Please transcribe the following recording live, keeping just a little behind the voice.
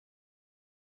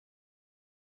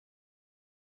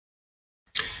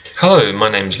Hello, my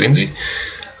name is Lindsay.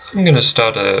 I'm going to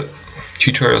start a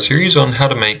tutorial series on how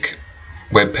to make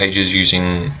web pages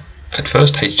using, at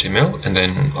first, HTML, and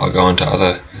then I'll go on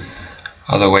to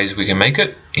other ways we can make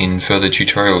it in further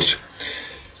tutorials.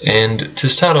 And to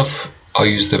start off, I'll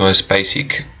use the most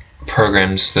basic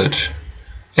programs that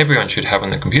everyone should have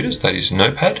on their computers, that is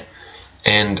Notepad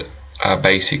and a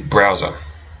basic browser.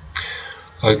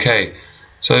 Okay,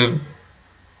 so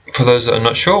for those that are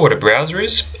not sure what a browser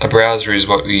is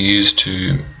what we use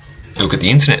to look at the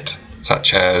internet,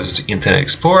 such as Internet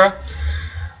Explorer,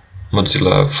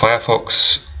 Mozilla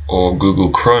Firefox, or Google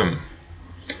Chrome.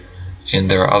 And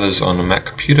there are others on a Mac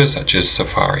computer, such as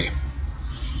Safari.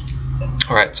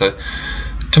 Alright, so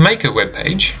to make a web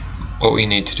page, what we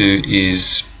need to do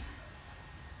is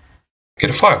get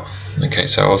a file. Okay,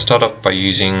 so I'll start off by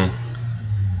using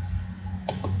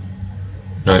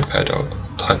Notepad. I'll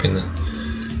type in the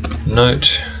I'll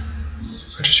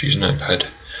just use Notepad.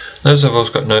 Notice I've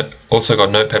also got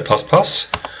Notepad++.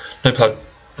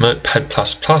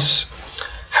 Notepad++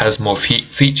 has more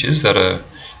features that are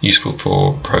useful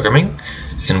for programming,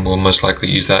 and we'll most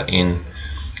likely use that in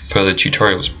further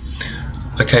tutorials.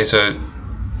 Okay, so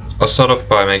I'll start off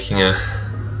by making a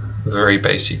very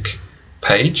basic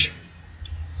page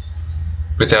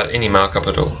without any markup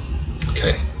at all.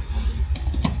 Okay,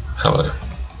 hello.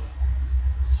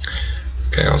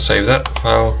 Okay, I'll save that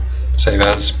file, save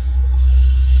as.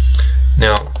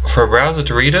 Now, for a browser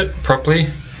to read it properly,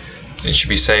 it should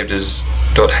be saved as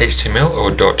 .html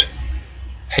or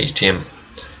 .htm.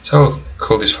 So I'll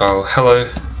call this file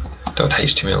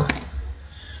hello.html.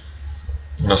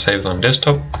 And I'll save it on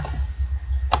desktop.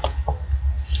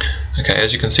 Okay,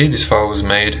 as you can see, this file was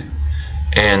made,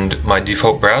 and my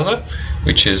default browser,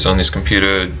 which is on this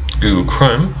computer Google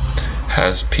Chrome,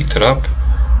 has picked it up,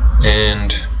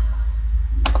 and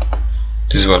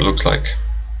this is what it looks like.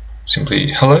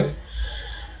 Simply hello,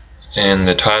 and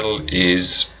the title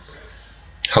is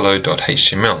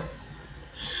hello.html.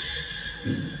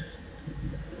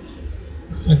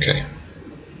 Okay.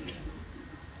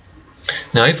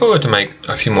 Now if I were to make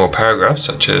a few more paragraphs,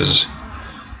 such as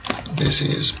this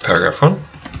is paragraph 1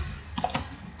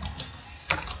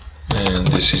 and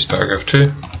this is paragraph 2,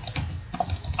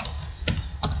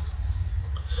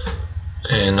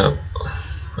 and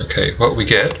okay, what we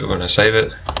get when I save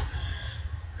it,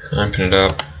 open it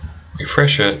up,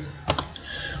 refresh it,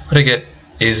 what I get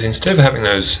is, instead of having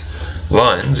those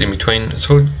lines in between,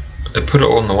 so I put it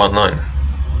all in the one line.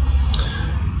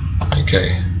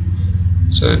 Okay,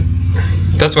 so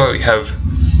that's why we have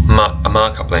a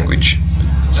markup language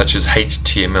such as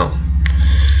HTML,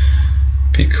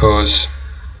 because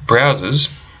browsers,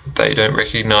 they don't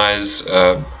recognize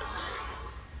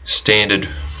standard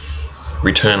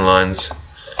return lines.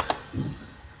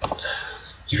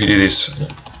 If you do this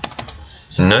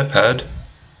in Notepad,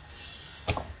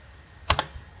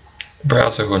 the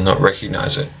browser will not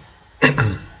recognize it.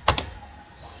 It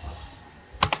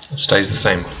stays the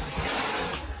same.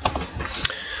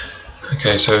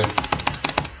 Okay, so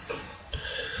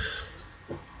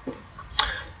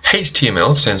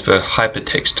HTML stands for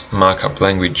Hypertext Markup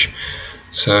Language.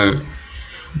 So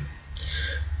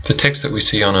the text that we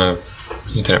see on a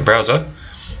internet browser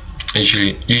is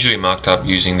usually marked up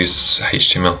using this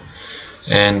HTML,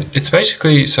 and it's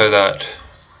basically so that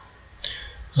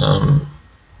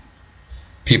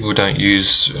people don't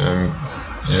use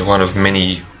one of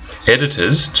many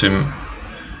editors to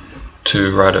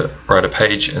write a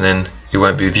page, and then it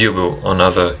won't be viewable on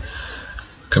other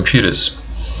computers.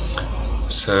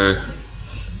 So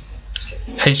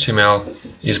HTML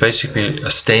is basically a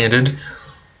standard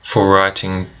for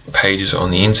writing pages on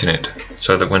the internet,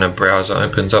 so that when a browser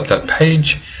opens up that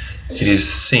page, it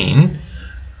is seen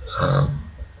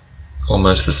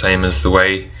almost the same as the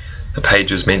way the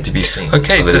page was meant to be seen.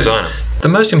 Okay, so designer. The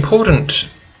most important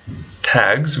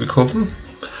tags, we call them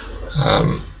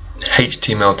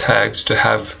HTML tags, to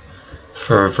have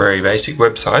for a very basic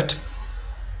website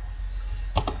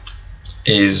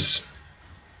is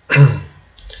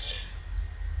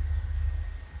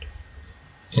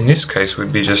in this case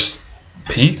would be just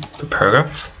P for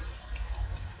paragraph,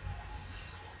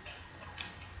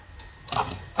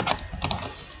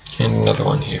 and another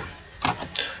one here.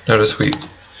 Notice we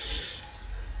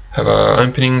have our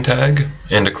opening tag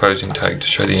and a closing tag to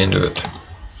show the end of it.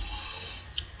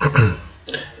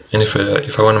 And if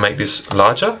I want to make this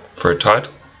larger for a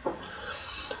title,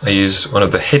 I use one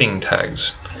of the heading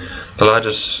tags. The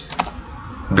largest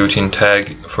built-in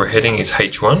tag for heading is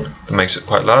H1, that makes it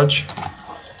quite large,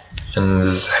 and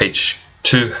there's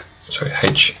H2,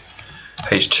 H2,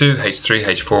 H3,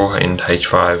 H4, and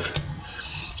H5,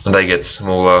 and they get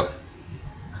smaller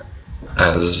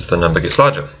as the number gets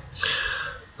larger.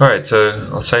 Alright, so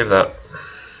I'll save that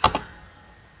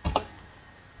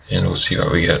and we'll see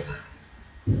what we get.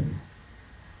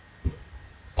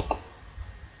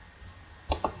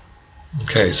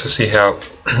 Okay, so see how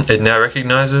it now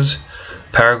recognizes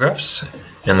paragraphs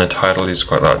and the title is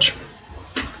quite large.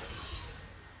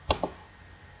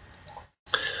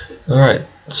 Alright,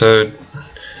 so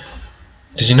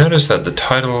did you notice that the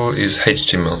title is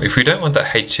HTML? If we don't want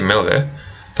that HTML there,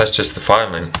 that's just the file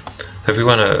name. So if we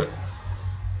want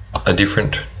a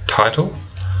different title,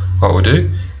 what we'll do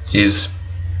is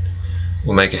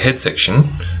we'll make a head section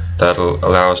that'll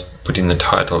allow us to put in the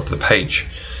title of the page.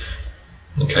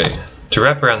 Okay, to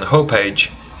wrap around the whole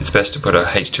page, it's best to put a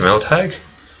HTML tag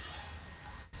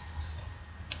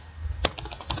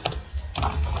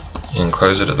and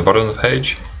close it at the bottom of the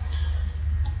page.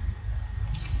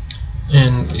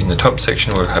 And in the top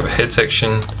section we'll have a head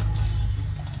section,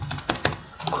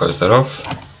 close that off,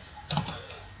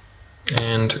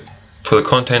 and for the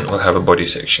content we'll have a body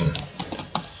section.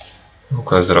 We'll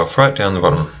close that off right down the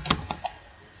bottom.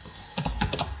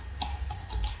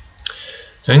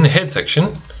 Now in the head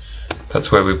section,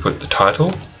 that's where we put the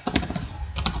title.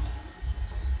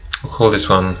 We'll call this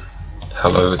one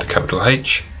Hello with a capital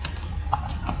H.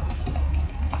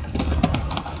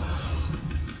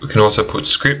 We can also put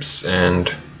scripts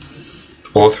and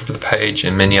author of the page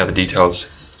and many other details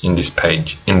in this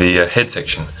page, in the head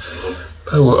section.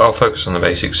 But I'll focus on the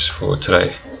basics for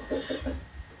today.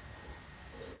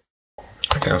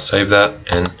 Okay, I'll save that,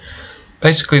 and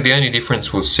basically the only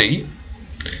difference we'll see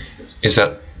is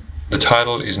that the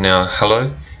title is now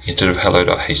hello instead of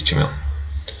hello.html.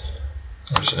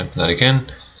 I'll just open that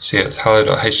again. See, it's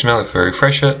hello.html. If I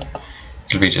refresh it,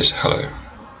 it'll be just hello.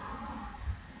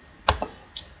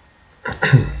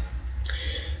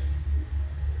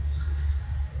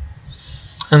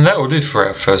 And that will do for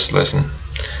our first lesson.